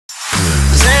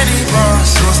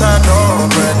suicide door,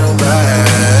 brand new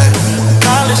bag.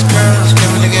 College girls,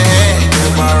 give a nigga head,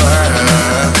 give my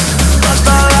ride.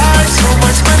 Rockstar life, so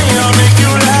much money, I'll make you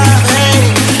laugh.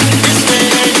 Hey, this way,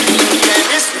 hey,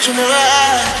 this what you never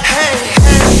had. Hey,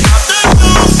 hey, off the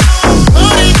roof,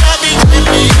 booty got me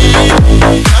tripping.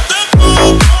 Off the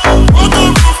roof, on the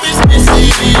roof is missing.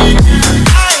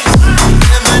 Ice,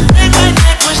 lemonade, my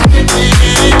neck was dripping.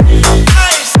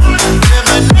 Ice,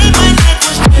 lemonade, my neck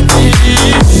was dripping.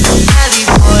 Alley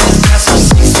boys got some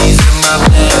 60s in my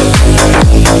bag.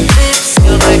 Lips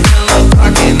feel like pillow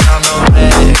talking on no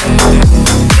rag.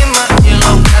 In my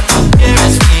yellow got two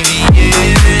parents,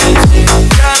 VVS.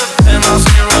 Got a penthouse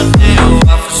here on deal,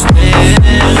 off a spin.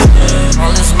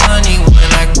 All this money when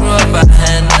I grew up I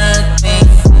had nothing.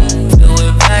 Filled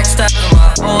with backstabbing, my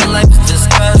whole life is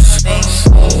disgusting.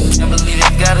 Can't believe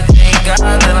it, gotta thank God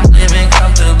that I'm living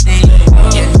comfortably.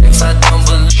 Yeah, ex I don't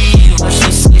believe when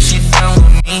she say she down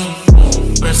with me.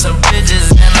 Burn some bridges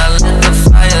and I let the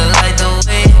fire light the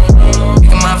way.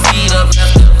 Picking my feet up,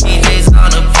 left the PJs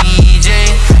on a PJ.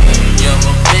 Yeah, I'm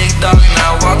a big dog and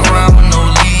I walk around with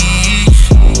no leash.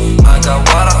 I got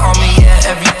water on me and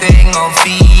everything on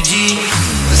Fiji.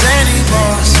 Zany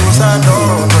boss, suicide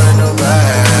door, brand new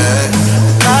bag.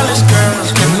 College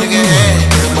girls, give a nigga head,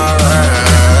 give my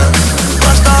ride.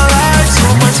 Rockstar life, so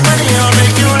much money, I'll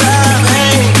make you laugh.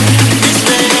 Hey, this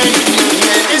way,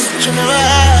 yeah, this what you never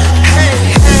had. Hey,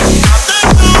 hey, off the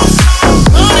roof,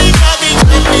 booty got me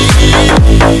tripping.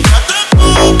 Off the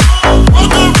roof, on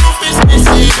the roof is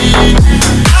missing.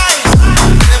 Ice,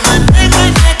 lemonade, my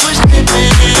neck was dripping.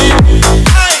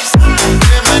 Ice,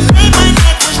 lemonade, my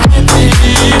neck was dripping.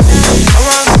 I'm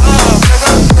on top, like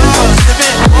I'm dog,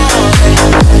 sipping all day.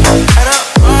 Head up,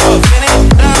 roll, finish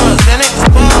down, then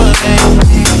explode, ayy.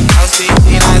 I was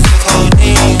 15, I took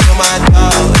codeine to my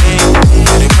dog, ayy.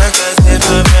 Pretty breakfast, hit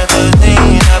the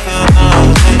methazine, I feel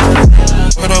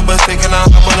nauseous. Put up a stick and I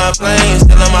hop on a plane,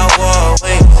 still on my wall,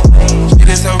 wait. Shit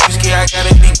is so risky, I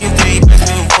gotta be guilty, best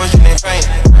new fortune and fame.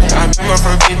 I remember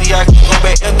from 50, I